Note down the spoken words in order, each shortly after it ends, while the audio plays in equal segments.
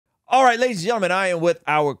All right, ladies and gentlemen, I am with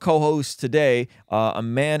our co-host today, a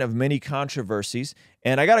man of many controversies.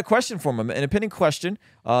 And I got a question for him, an opinion question.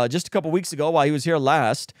 Just a couple weeks ago while he was here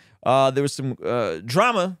last, there was some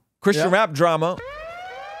drama, Christian rap drama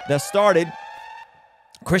that started.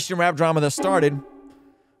 Christian rap drama that started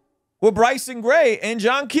with Bryson Gray and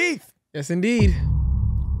John Keith. Yes, indeed.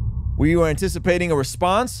 We were anticipating a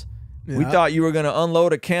response. Yeah. We thought you were going to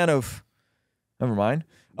unload a can of... Never mind.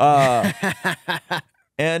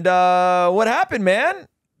 And what happened, man?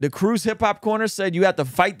 The Cruise Hip Hop Corner said you had to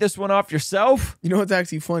fight this one off yourself. You know what's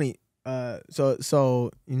actually funny? So you know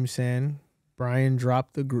what I'm saying? Brian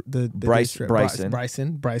dropped the Bryson.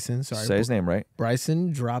 Sorry, say his name right.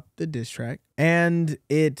 Bryson dropped the diss track, and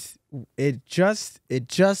it just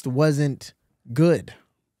wasn't good,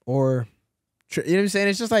 or you know what I'm saying?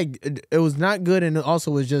 It's just like it was not good, and it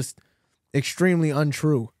also was just extremely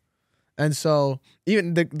untrue. And so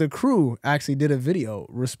even the crew actually did a video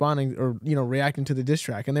responding or, you know, reacting to the diss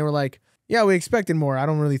track. And they were like, yeah, we expected more. I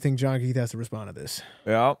don't really think John Keith has to respond to this.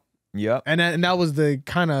 Yeah. Yep. And that was the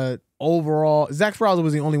kind of overall. Zach Sprouse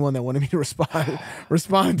was the only one that wanted me to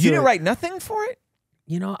respond to You didn't write nothing for it?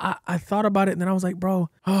 You know, I thought about it and then I was like, bro,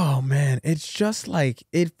 oh man, it's just like,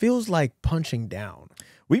 it feels like punching down.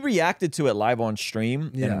 We reacted to it live on stream,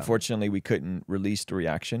 and unfortunately, we couldn't release the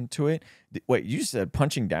reaction to it. Wait, you said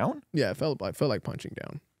punching down? Yeah, it felt like punching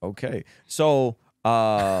down. Okay, so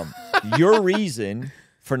your reason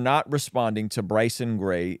for not responding to Bryson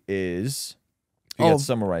Gray is, you got to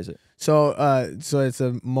summarize it. So it's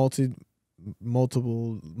a multi-leveled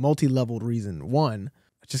reason. One,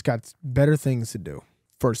 I just got better things to do.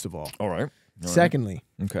 First of all, all right. Secondly,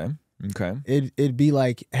 okay, it'd be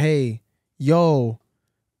like, hey, yo,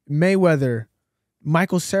 Mayweather,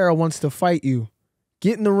 Michael Cera wants to fight you.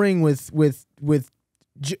 Get in the ring with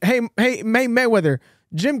hey Mayweather,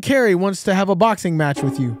 Jim Carrey wants to have a boxing match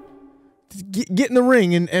with you. Get in the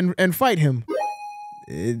ring and fight him.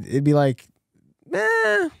 It'd be like,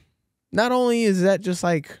 not only is that just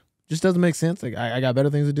doesn't make sense. Like I got better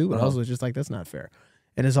things to do, but also it's just like that's not fair.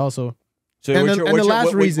 And it's also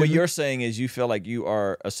what you're saying is you feel like you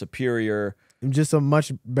are a superior. I'm just a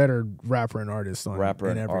much better rapper and artist.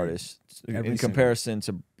 In comparison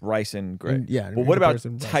to Bryson Gray. Yeah. Well, what about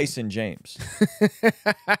Tyson James?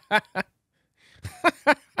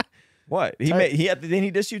 What? Didn't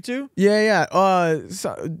he diss you too? Yeah. I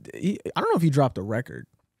don't know if he dropped a record.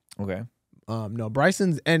 Okay. No,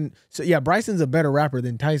 Bryson's a better rapper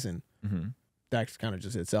than Tyson. Mm-hmm. That's kind of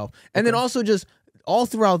just itself. And then also just all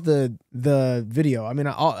throughout the video, I mean,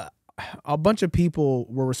 a bunch of people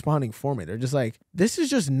were responding for me. They're just like, this is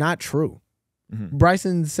just not true. Mm-hmm.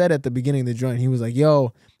 Bryson said at the beginning of the joint, he was like,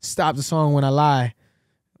 yo, stop the song when I lie.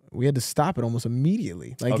 We had to stop it almost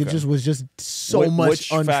immediately. Like it just was just so much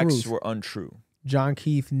which untruth. Facts were untrue? John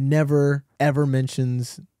Keith never ever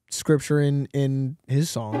mentions scripture in his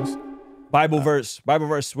songs. Bible verse.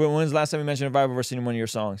 When's the last time you mentioned a Bible verse in one of your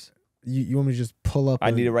songs? You want me to just pull up? I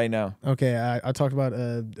need it right now. Okay, I talked about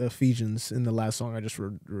Ephesians in the last song I just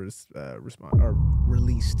released.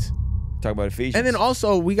 Talk about Ephesians. And then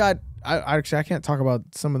also we got, I can't talk about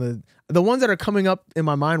some of the ones that are coming up in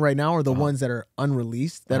my mind right now are the ones that are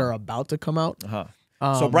unreleased that are about to come out.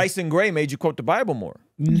 So Bryson Gray made you quote the Bible more.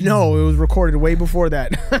 No, it was recorded way before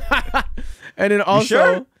that. And then also, you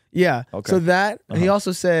sure? Yeah. Okay. So that he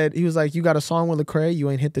also said, he was like, you got a song with Lecrae, you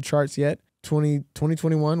ain't hit the charts yet.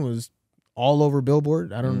 2021 was all over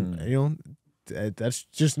Billboard. I don't, that's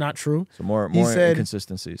just not true. So more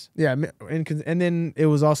inconsistencies. Yeah, and then it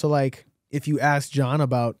was also like, if you ask John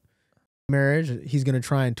about marriage, he's gonna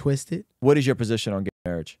try and twist it. What is your position on gay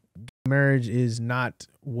marriage? Marriage is not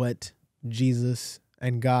what Jesus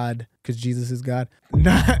and God, because Jesus is God.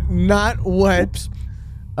 Not what.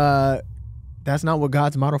 Oops. That's not what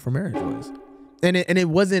God's model for marriage was, and it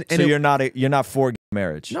wasn't. And so you're not for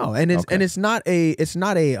marriage. No, and it's not a it's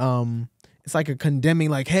like a condemning,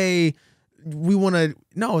 like, hey, we want to.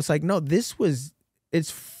 No, it's like, no, this was it's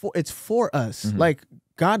for us. Mm-hmm. Like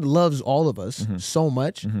God loves all of us so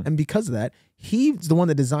much, and because of that, he's the one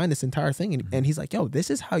that designed this entire thing, and he's like, yo,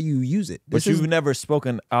 this is how you use it. But you've never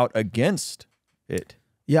spoken out against it.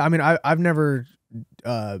 Yeah, I mean, I've never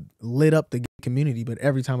lit up the gay community, but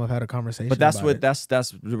every time I've had a conversation, but that's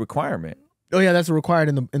the requirement. Oh yeah, that's required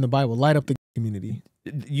in the Bible. Light up the community.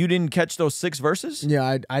 You didn't catch those 6 verses?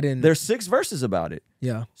 Yeah, I didn't. There's 6 verses about it.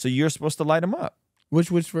 Yeah. So you're supposed to light them up.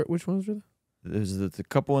 Which ones were there? There's the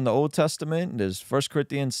couple in the Old Testament. There's 1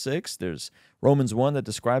 Corinthians 6. There's Romans 1 that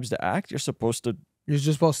describes the act. You're just supposed to.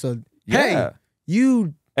 Hey,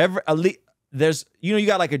 you. There's you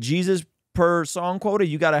got like a Jesus per song quota.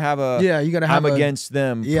 You got to have a you got to have I'm against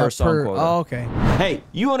them per song quota. Oh, okay. Hey,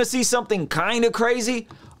 you want to see something kind of crazy?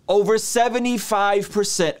 Over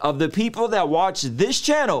 75% of the people that watch this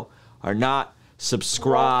channel are not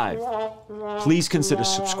subscribed. Please consider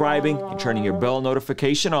subscribing and turning your bell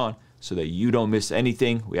notification on so that you don't miss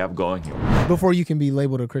anything we have going here. Before you can be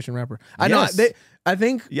labeled a Christian rapper. I know. I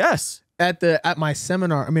think Yes. at my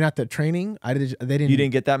seminar, I mean at the training, they didn't. You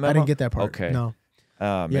didn't get that memo? I didn't get that part. Okay. No.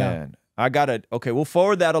 Oh, man. I got it. Okay, we'll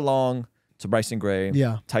forward that along to Bryson Gray.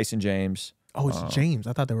 Yeah. Tyson James. Oh, it's James.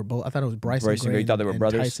 I thought they were both. I thought it was Bryson Gray. You thought they were and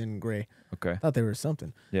brothers? Tyson Gray. Okay. I thought they were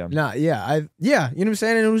something. Yeah. Nah, yeah. You know what I'm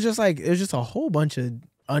saying? And it was just a whole bunch of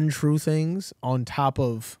untrue things on top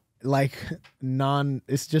of like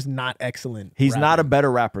it's just not excellent. He's rapping. not a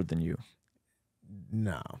better rapper than you.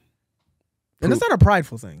 No. And it's not a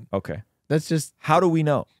prideful thing. Okay. That's just How do we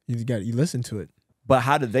know? you listen to it. But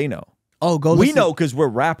how did they know? Oh, go We listen. know because we're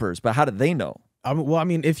rappers, but how did they know? I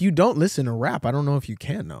mean, if you don't listen to rap, I don't know if you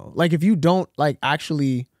can know. Like, if you don't like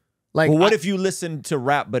actually, like, Well, what if you listen to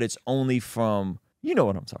rap, but it's only from, you know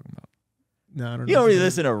what I'm talking about. No, I don't know. You don't really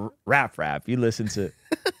listen to rap. You listen to,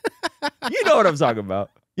 you know what I'm talking about.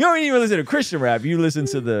 You don't even listen to Christian rap. You listen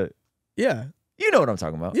to Yeah, you know what I'm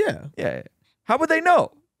talking about. yeah. Yeah. How would they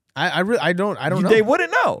know? I don't know. They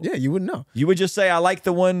wouldn't know. Yeah, you wouldn't know. You would just say, I like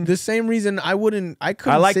the one. The same reason I couldn't.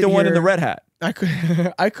 I like the one in the red hat.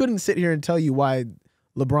 I couldn't sit here and tell you why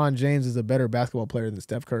LeBron James is a better basketball player than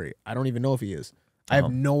Steph Curry. I don't even know if he is. I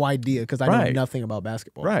have no idea because I know nothing about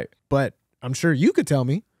basketball. Right. But I'm sure you could tell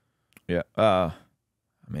me. Yeah. I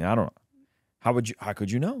mean, I don't know. How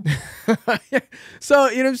could you know? So,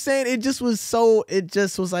 you know what I'm saying? It just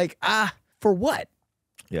was like, for what?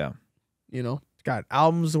 Yeah. You know, got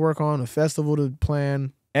albums to work on, a festival to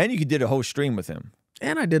plan. And you did a whole stream with him.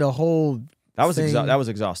 And I did a whole That was thing. that was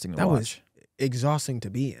exhausting to That watch. was exhausting to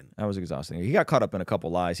be in. That was exhausting. He got caught up in a couple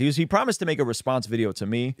lies. He promised to make a response video to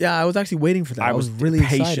me. Yeah, I was actually waiting for that. I was really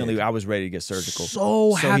patiently. excited. I was ready to get surgical.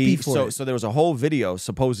 So happy for it. So there was a whole video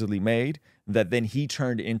supposedly made that then he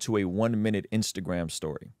turned into a 1-minute Instagram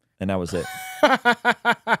story, and that was it.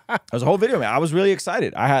 It was a whole video, man. I was really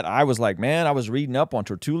excited. I was like, man, I was reading up on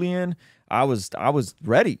Tertullian. I was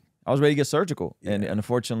ready. I was ready to get surgical, and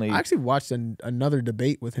unfortunately, I actually watched another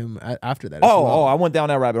debate with him after that. I went down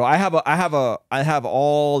that rabbit hole. I have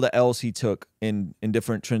all the L's he took in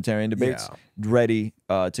different Trinitarian debates ready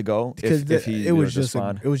to go because if he it was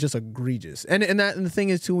just egregious. And the thing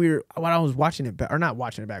is too, when I was watching it back, or not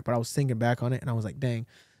watching it back, but I was thinking back on it, and I was like, dang, you know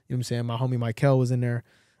what I'm saying? My homie Michael was in there,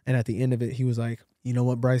 and at the end of it, he was like, you know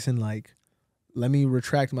what, Bryson, like, let me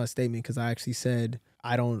retract my statement because I actually said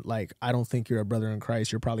I don't think you're a brother in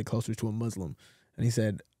Christ. You're probably closer to a Muslim. And he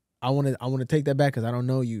said, I want to take that back because I don't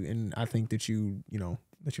know you, and I think that you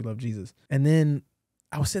love Jesus. And then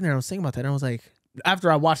I was sitting there, I was thinking about that, and I was like,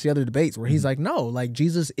 after I watched the other debates where he's like, no, like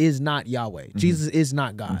Jesus is not Yahweh. Jesus is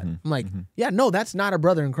not God. I'm like, yeah, no, that's not a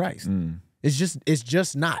brother in Christ. It's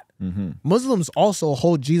just not. Muslims also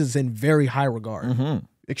hold Jesus in very high regard,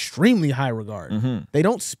 extremely high regard. They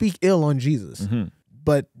don't speak ill on Jesus.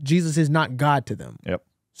 But Jesus is not God to them. Yep.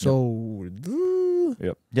 So.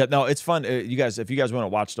 Yep. Yeah. No, it's fun. You guys, if you guys want to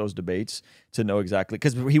watch those debates to know exactly,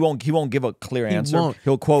 because he won't give a clear answer.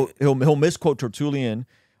 He'll misquote Tertullian.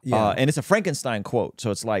 Yeah. And it's a Frankenstein quote. So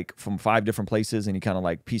it's like from 5 different places, and he kind of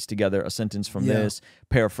like pieced together a sentence from this,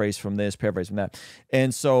 paraphrase from this, paraphrase from that.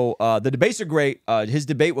 And so the debates are great. His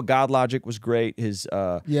debate with God Logic was great. They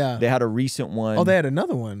had a recent one. Oh, they had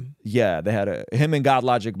another one. Yeah, they had him and God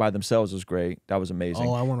Logic by themselves was great. That was amazing.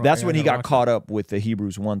 Oh, That's when he got caught up with the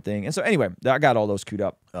Hebrews 1 thing. And so anyway, I got all those queued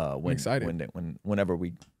up whenever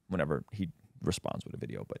he responds with a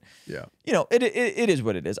video. But you know, it is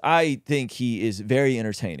what it is. I think he is very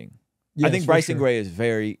entertaining. Yes, I think Bryson Gray is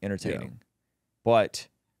very entertaining. But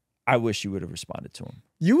I wish you would have responded to him.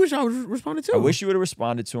 You wish I would have responded to him? I wish you would have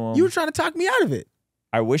responded to him. You were trying to talk me out of it.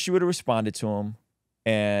 I wish you would have responded to him,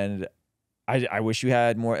 and I wish you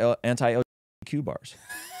had more anti-LGBTQ bars.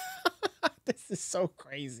 This is so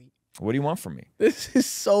crazy. What do you want from me? This is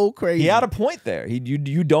so crazy. He had a point there.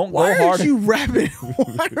 You don't Why go hard. Aren't you rapping?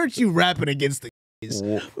 Why aren't you rapping against the gays?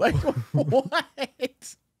 Like, what?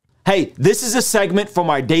 Hey, this is a segment from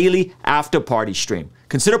our daily after party stream.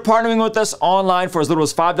 Consider partnering with us online for as little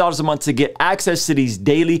as $5 a month to get access to these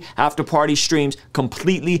daily after party streams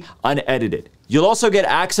completely unedited. You'll also get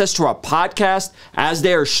access to our podcast as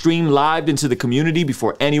they are streamed live into the community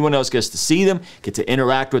before anyone else gets to see them, get to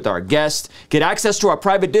interact with our guests, get access to our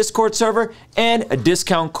private Discord server, and a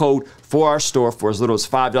discount code for our store for as little as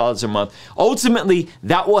 $5 a month. Ultimately,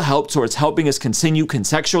 that will help towards helping us continue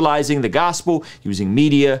contextualizing the gospel using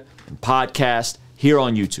media and podcast here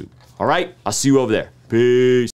on YouTube. All right, I'll see you over there. Peace.